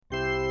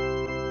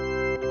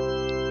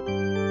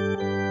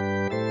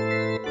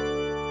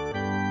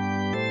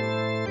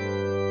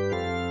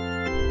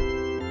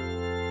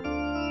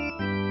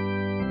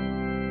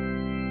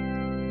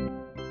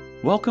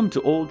Welcome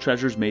to Old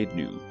Treasures Made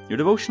New, your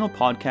devotional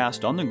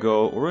podcast on the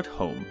go or at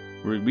home,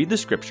 where we read the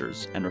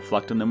scriptures and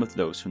reflect on them with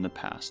those from the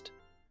past.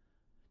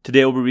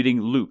 Today we'll be reading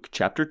Luke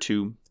chapter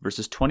 2,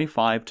 verses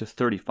 25 to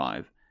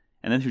 35,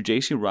 and then through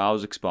J.C.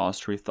 Ryle's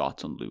expository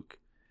thoughts on Luke.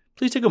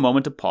 Please take a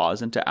moment to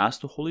pause and to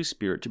ask the Holy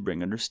Spirit to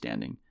bring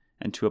understanding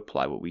and to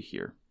apply what we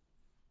hear.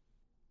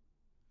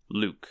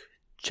 Luke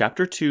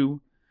chapter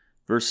 2,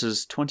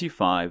 verses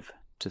 25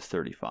 to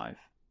 35.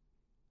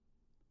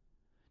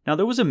 Now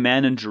there was a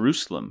man in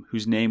Jerusalem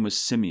whose name was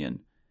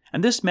Simeon,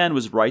 and this man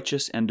was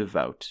righteous and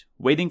devout,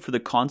 waiting for the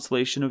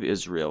consolation of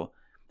Israel,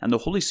 and the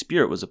Holy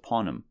Spirit was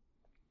upon him.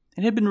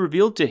 And it had been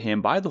revealed to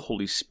him by the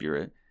Holy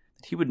Spirit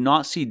that he would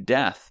not see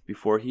death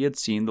before he had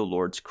seen the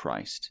Lord's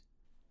Christ.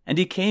 And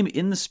he came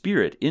in the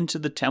Spirit into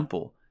the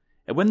temple,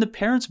 and when the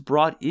parents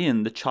brought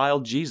in the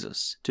child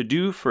Jesus to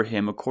do for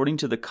him according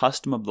to the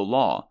custom of the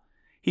law,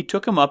 he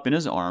took him up in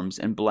his arms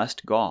and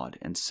blessed God,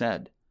 and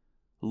said,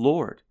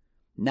 Lord,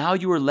 now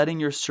you are letting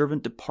your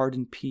servant depart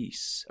in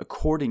peace,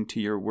 according to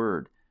your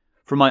word.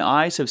 For my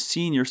eyes have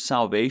seen your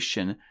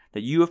salvation,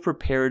 that you have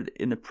prepared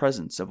in the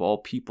presence of all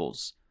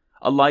peoples,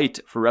 a light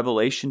for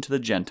revelation to the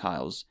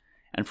Gentiles,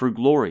 and for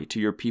glory to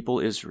your people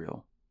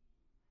Israel.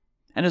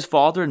 And his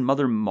father and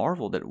mother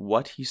marveled at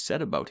what he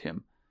said about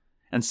him.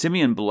 And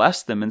Simeon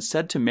blessed them and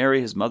said to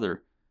Mary his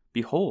mother,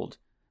 Behold,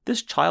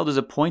 this child is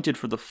appointed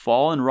for the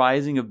fall and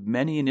rising of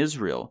many in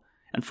Israel,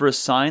 and for a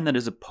sign that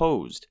is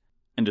opposed,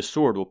 and a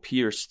sword will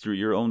pierce through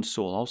your own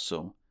soul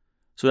also,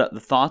 so that the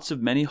thoughts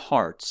of many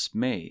hearts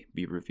may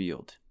be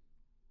revealed.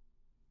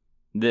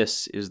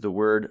 This is the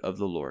word of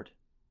the Lord.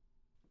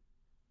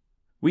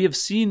 We have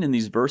seen in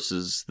these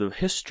verses the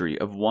history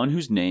of one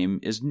whose name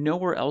is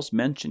nowhere else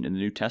mentioned in the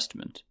New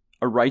Testament,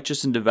 a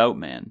righteous and devout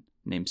man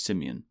named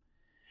Simeon.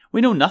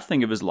 We know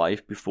nothing of his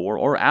life before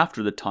or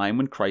after the time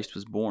when Christ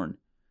was born.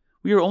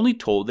 We are only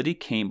told that he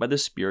came by the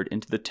Spirit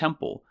into the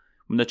temple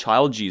when the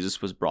child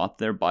Jesus was brought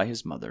there by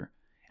his mother,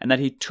 and that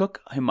he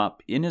took him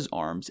up in his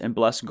arms and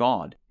blessed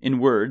God, in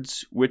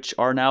words which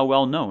are now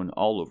well known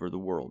all over the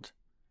world.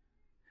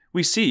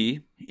 We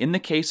see, in the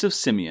case of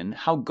Simeon,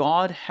 how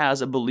God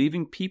has a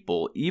believing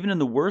people even in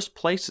the worst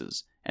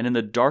places and in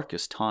the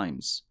darkest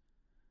times.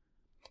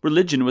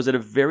 Religion was at a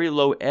very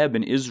low ebb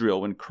in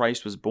Israel when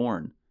Christ was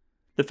born.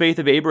 The faith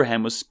of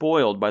Abraham was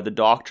spoiled by the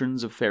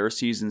doctrines of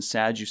Pharisees and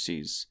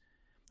Sadducees.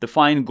 The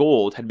fine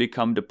gold had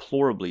become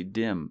deplorably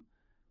dim.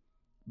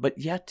 But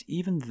yet,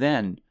 even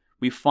then,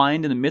 we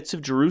find in the midst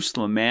of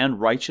Jerusalem a man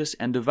righteous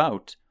and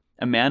devout,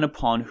 a man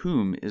upon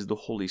whom is the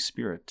Holy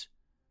Spirit.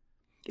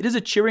 It is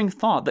a cheering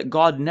thought that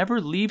God never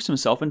leaves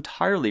himself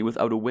entirely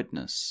without a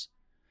witness.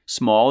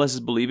 Small as his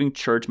believing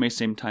church may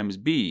sometimes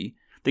be,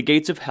 the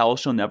gates of hell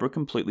shall never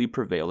completely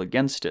prevail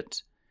against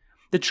it.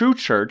 The true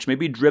church may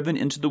be driven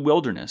into the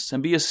wilderness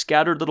and be a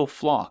scattered little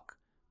flock,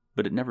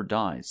 but it never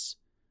dies.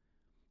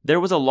 There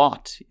was a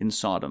Lot in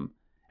Sodom,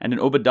 and an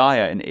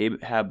Obadiah in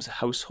Ahab's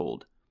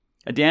household,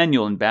 a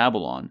Daniel in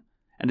Babylon,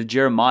 and a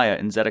Jeremiah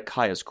in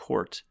Zedekiah's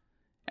court.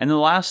 And in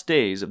the last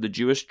days of the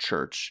Jewish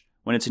church,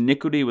 when its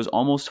iniquity was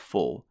almost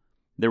full,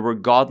 there were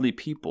godly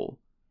people,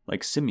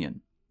 like Simeon,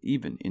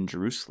 even in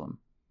Jerusalem.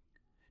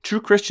 True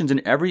Christians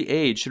in every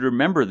age should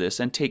remember this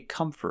and take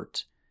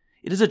comfort.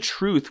 It is a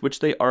truth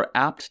which they are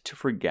apt to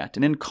forget,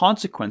 and in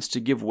consequence to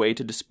give way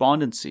to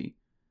despondency.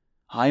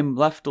 I am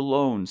left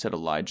alone, said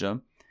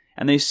Elijah,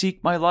 and they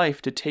seek my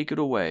life to take it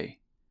away.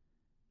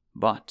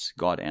 But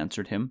God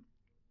answered him,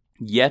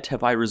 Yet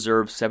have I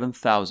reserved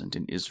 7,000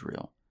 in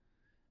Israel.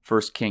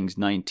 1 Kings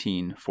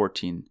 19,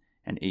 14,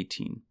 and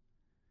 18.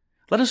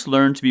 Let us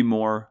learn to be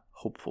more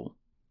hopeful.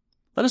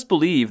 Let us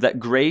believe that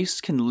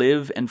grace can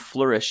live and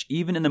flourish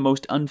even in the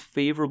most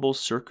unfavorable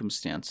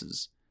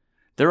circumstances.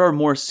 There are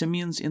more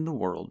Simeons in the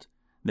world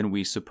than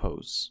we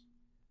suppose.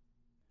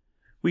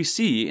 We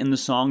see in the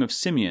song of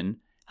Simeon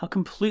how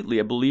completely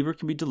a believer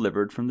can be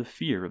delivered from the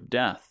fear of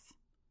death.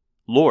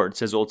 Lord,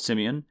 says old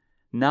Simeon,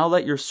 now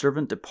let your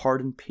servant depart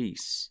in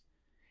peace.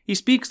 He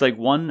speaks like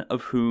one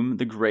of whom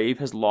the grave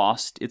has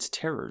lost its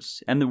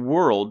terrors and the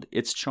world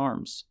its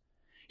charms.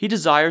 He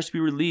desires to be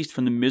released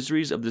from the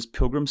miseries of this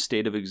pilgrim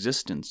state of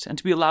existence and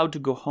to be allowed to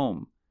go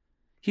home.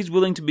 He is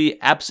willing to be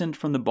absent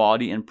from the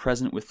body and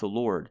present with the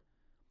Lord.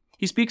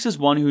 He speaks as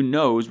one who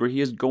knows where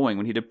he is going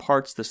when he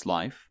departs this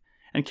life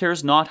and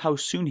cares not how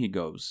soon he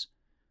goes.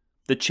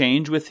 The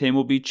change with him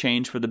will be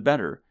change for the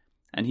better,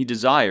 and he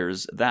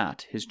desires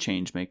that his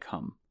change may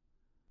come.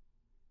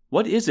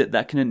 What is it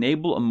that can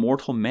enable a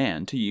mortal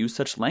man to use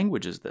such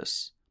language as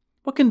this?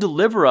 What can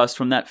deliver us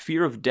from that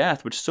fear of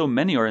death which so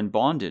many are in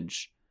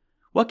bondage?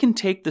 What can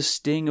take the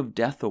sting of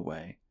death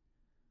away?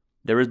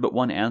 There is but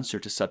one answer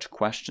to such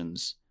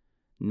questions.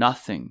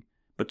 Nothing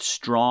but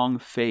strong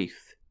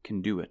faith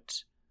can do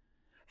it.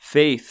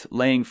 Faith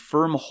laying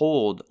firm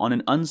hold on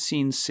an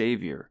unseen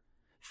Savior.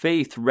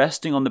 Faith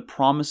resting on the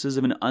promises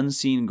of an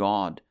unseen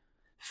God.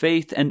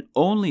 Faith and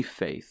only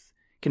faith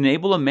can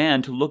enable a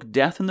man to look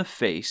death in the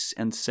face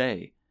and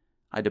say,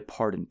 I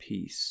depart in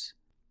peace.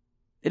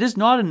 It is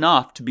not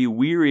enough to be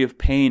weary of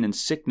pain and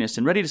sickness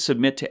and ready to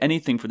submit to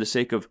anything for the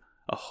sake of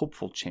a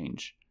hopeful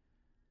change.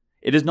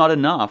 It is not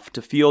enough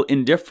to feel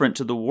indifferent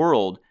to the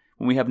world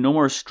when we have no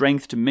more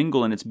strength to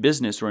mingle in its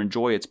business or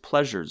enjoy its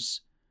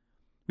pleasures.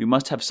 We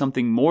must have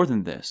something more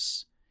than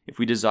this if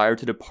we desire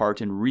to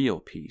depart in real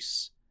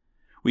peace.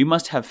 We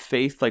must have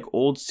faith like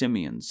old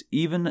Simeon's,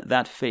 even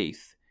that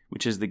faith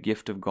which is the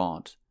gift of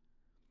God.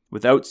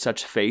 Without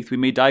such faith we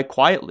may die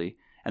quietly,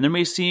 and there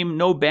may seem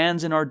no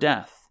bands in our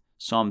death.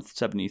 Psalm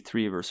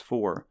 73 verse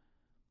 4.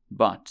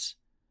 But,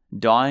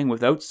 dying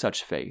without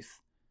such faith,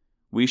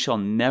 we shall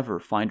never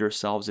find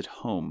ourselves at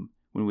home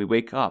when we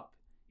wake up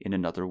in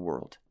another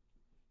world.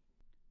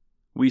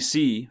 We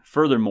see,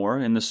 furthermore,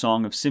 in the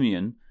Song of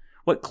Simeon,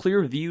 what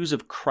clear views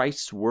of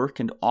Christ's work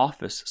and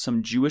office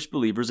some Jewish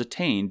believers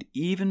attained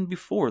even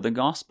before the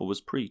gospel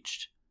was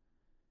preached.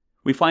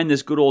 We find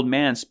this good old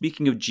man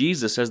speaking of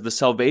Jesus as the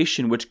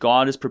salvation which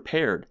God has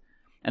prepared,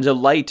 and a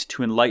light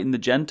to enlighten the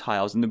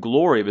Gentiles and the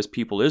glory of his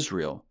people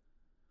Israel.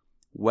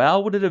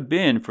 Well would it have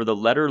been for the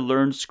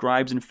letter-learned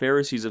scribes and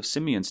Pharisees of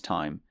Simeon's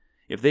time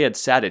if they had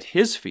sat at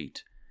his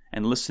feet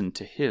and listened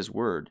to his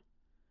word.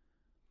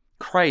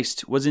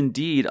 Christ was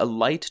indeed a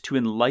light to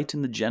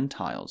enlighten the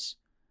Gentiles.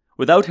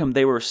 Without him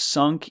they were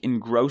sunk in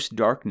gross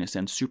darkness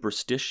and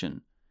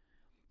superstition.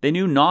 They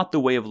knew not the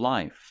way of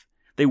life.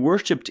 They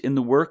worshipped in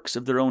the works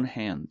of their own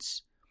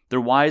hands.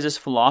 Their wisest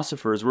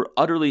philosophers were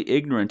utterly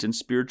ignorant in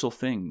spiritual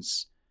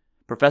things.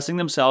 Professing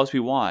themselves to be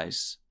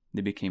wise,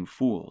 they became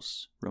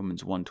fools.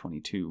 Romans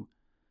 1:22.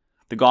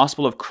 The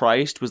gospel of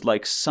Christ was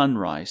like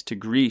sunrise to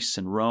Greece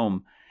and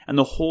Rome and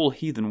the whole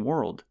heathen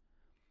world.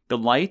 The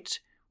light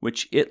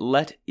which it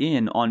let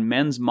in on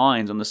men's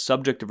minds on the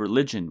subject of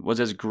religion was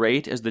as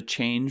great as the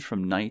change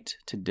from night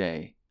to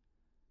day.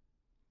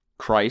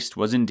 Christ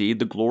was indeed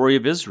the glory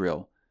of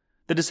Israel,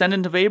 the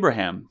descendant of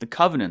Abraham, the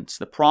covenants,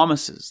 the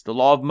promises, the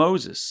law of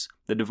Moses,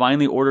 the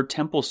divinely ordered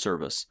temple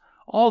service.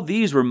 All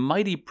these were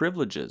mighty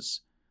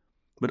privileges,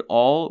 but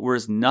all were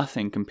as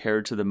nothing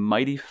compared to the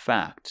mighty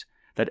fact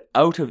that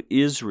out of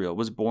Israel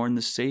was born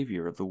the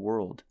Savior of the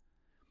world.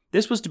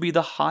 This was to be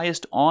the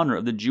highest honor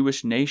of the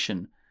Jewish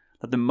nation,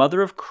 that the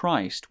mother of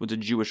Christ was a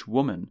Jewish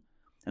woman,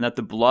 and that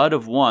the blood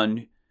of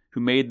one who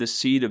made the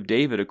seed of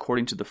David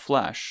according to the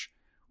flesh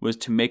was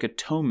to make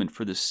atonement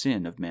for the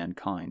sin of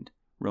mankind.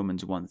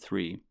 Romans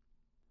 1:3.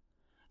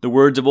 The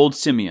words of old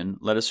Simeon,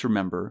 let us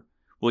remember,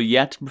 will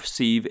yet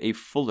receive a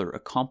fuller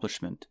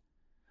accomplishment.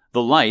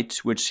 The light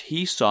which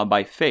he saw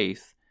by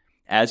faith,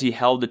 as he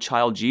held the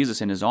child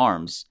Jesus in his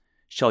arms,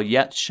 shall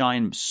yet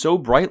shine so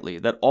brightly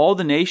that all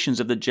the nations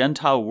of the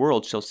Gentile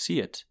world shall see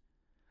it.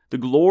 The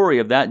glory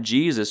of that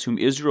Jesus whom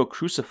Israel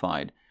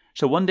crucified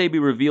shall one day be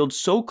revealed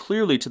so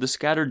clearly to the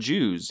scattered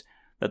Jews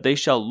that they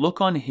shall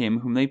look on him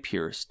whom they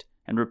pierced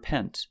and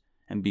repent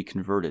and be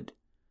converted.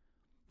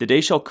 The day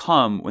shall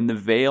come when the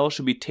veil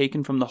shall be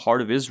taken from the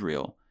heart of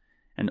Israel,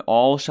 and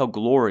all shall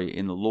glory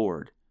in the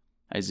Lord.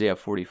 Isaiah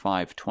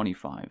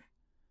 45:25.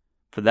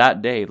 For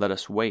that day let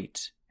us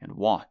wait and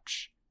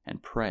watch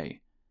and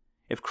pray.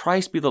 If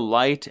Christ be the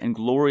light and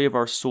glory of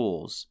our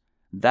souls,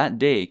 that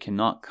day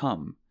cannot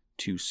come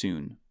too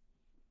soon.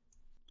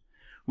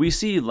 We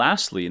see,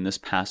 lastly, in this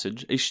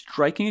passage, a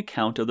striking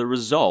account of the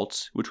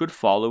results which would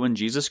follow when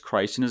Jesus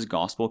Christ and his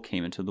gospel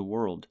came into the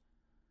world.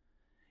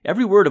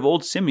 Every word of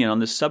old Simeon on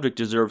this subject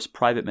deserves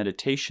private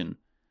meditation.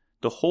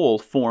 The whole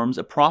forms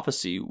a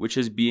prophecy which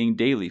is being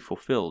daily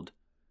fulfilled.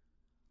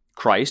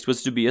 Christ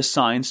was to be a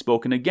sign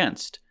spoken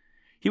against.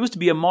 He was to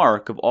be a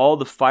mark of all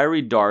the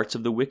fiery darts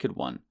of the wicked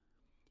one.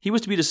 He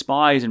was to be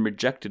despised and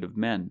rejected of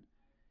men.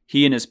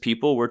 He and his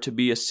people were to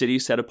be a city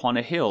set upon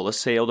a hill,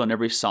 assailed on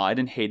every side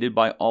and hated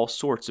by all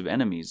sorts of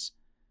enemies.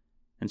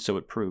 And so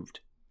it proved.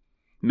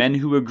 Men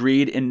who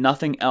agreed in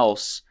nothing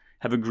else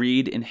have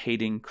agreed in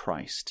hating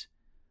Christ.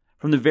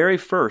 From the very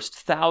first,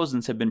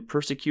 thousands have been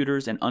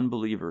persecutors and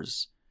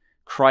unbelievers.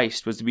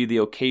 Christ was to be the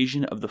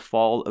occasion of the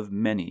fall of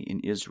many in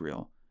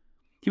Israel.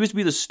 He was to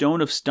be the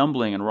stone of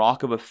stumbling and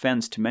rock of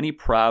offense to many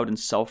proud and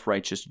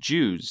self-righteous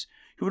Jews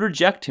who would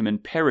reject him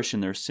and perish in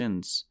their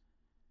sins.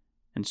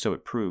 And so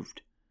it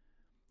proved.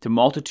 To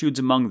multitudes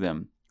among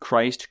them,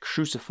 Christ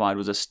crucified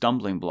was a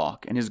stumbling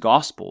block, and his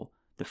gospel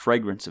the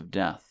fragrance of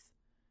death.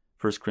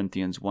 1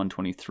 Corinthians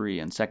 1:23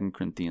 and 2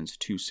 Corinthians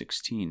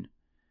 2:16.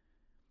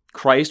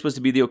 Christ was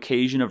to be the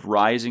occasion of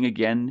rising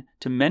again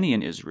to many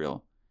in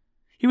Israel.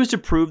 He was to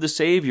prove the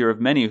Savior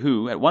of many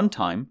who, at one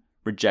time,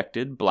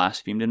 rejected,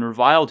 blasphemed, and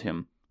reviled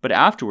him, but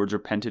afterwards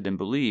repented and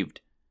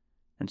believed.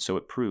 And so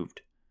it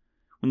proved.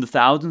 When the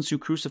thousands who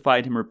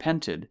crucified him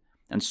repented,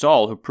 and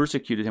Saul, who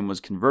persecuted him, was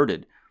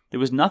converted, there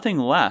was nothing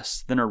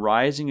less than a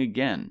rising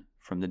again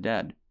from the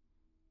dead.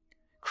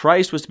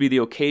 Christ was to be the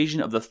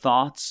occasion of the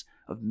thoughts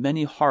of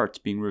many hearts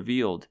being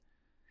revealed.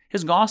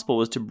 His gospel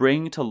was to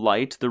bring to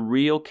light the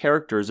real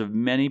characters of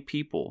many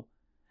people,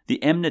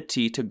 the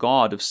enmity to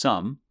God of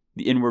some,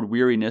 the inward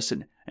weariness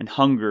and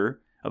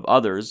hunger of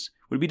others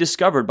would be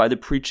discovered by the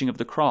preaching of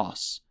the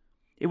cross.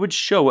 It would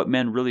show what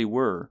men really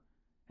were,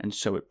 and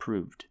so it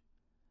proved.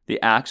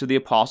 The Acts of the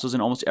Apostles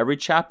in almost every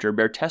chapter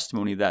bear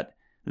testimony that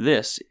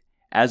this,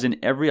 as in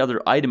every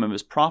other item of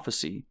his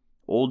prophecy,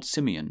 old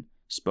Simeon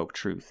spoke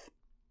truth.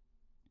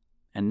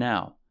 And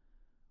now,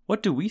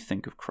 what do we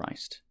think of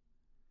Christ?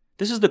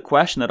 This is the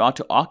question that ought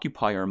to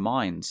occupy our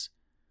minds.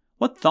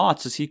 What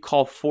thoughts does he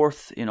call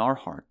forth in our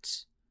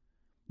hearts?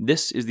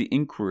 This is the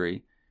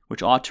inquiry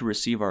which ought to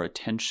receive our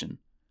attention.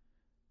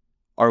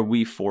 Are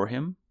we for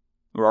him,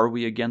 or are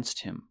we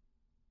against him?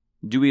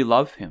 Do we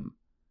love him,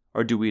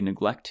 or do we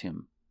neglect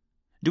him?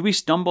 Do we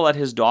stumble at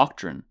his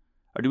doctrine,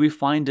 or do we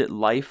find it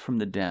life from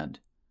the dead?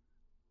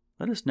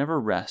 Let us never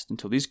rest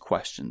until these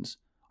questions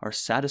are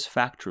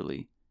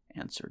satisfactorily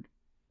answered.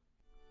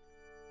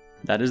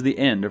 That is the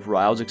end of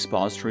Ryle's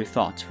expository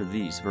thoughts for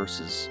these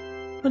verses.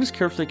 Let us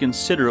carefully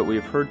consider what we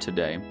have heard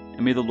today,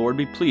 and may the Lord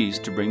be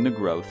pleased to bring the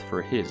growth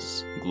for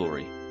his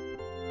glory.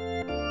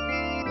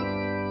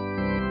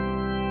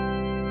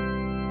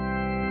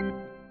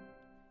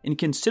 In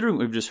considering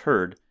what we've just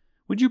heard,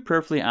 would you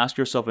prayerfully ask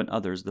yourself and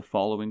others the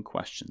following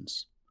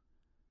questions?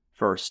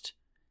 First,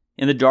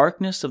 in the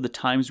darkness of the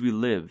times we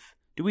live,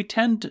 do we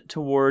tend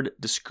toward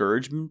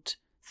discouragement,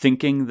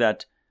 thinking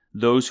that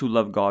those who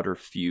love God are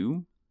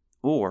few?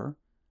 Or,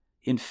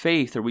 in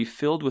faith, are we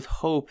filled with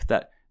hope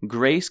that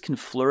grace can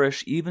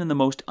flourish even in the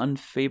most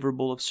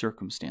unfavorable of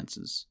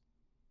circumstances?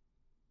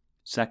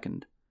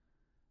 Second,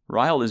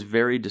 Ryle is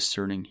very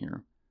discerning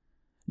here.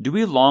 Do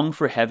we long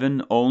for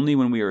heaven only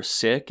when we are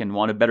sick and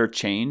want a better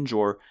change,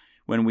 or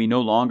when we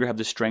no longer have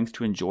the strength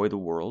to enjoy the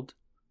world?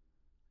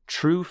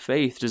 True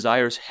faith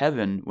desires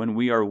heaven when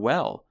we are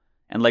well,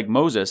 and like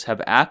Moses,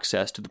 have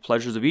access to the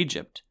pleasures of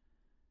Egypt.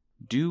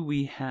 Do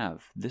we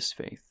have this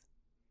faith?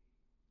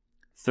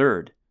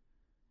 Third,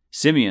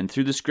 Simeon,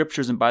 through the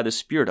Scriptures and by the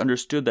Spirit,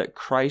 understood that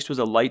Christ was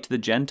a light to the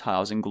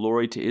Gentiles and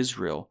glory to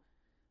Israel.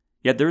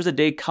 Yet there is a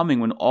day coming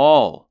when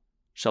all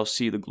shall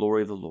see the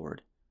glory of the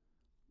Lord.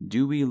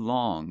 Do we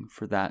long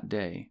for that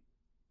day?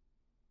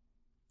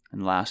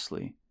 And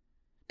lastly,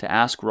 to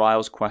ask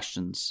Ryle's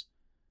questions,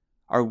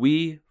 are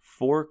we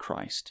for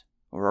Christ,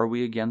 or are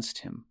we against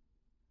him?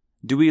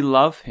 Do we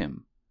love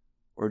him,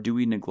 or do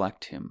we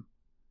neglect him?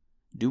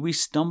 Do we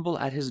stumble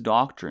at his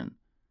doctrine,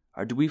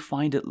 or do we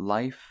find it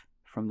life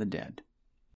from the dead?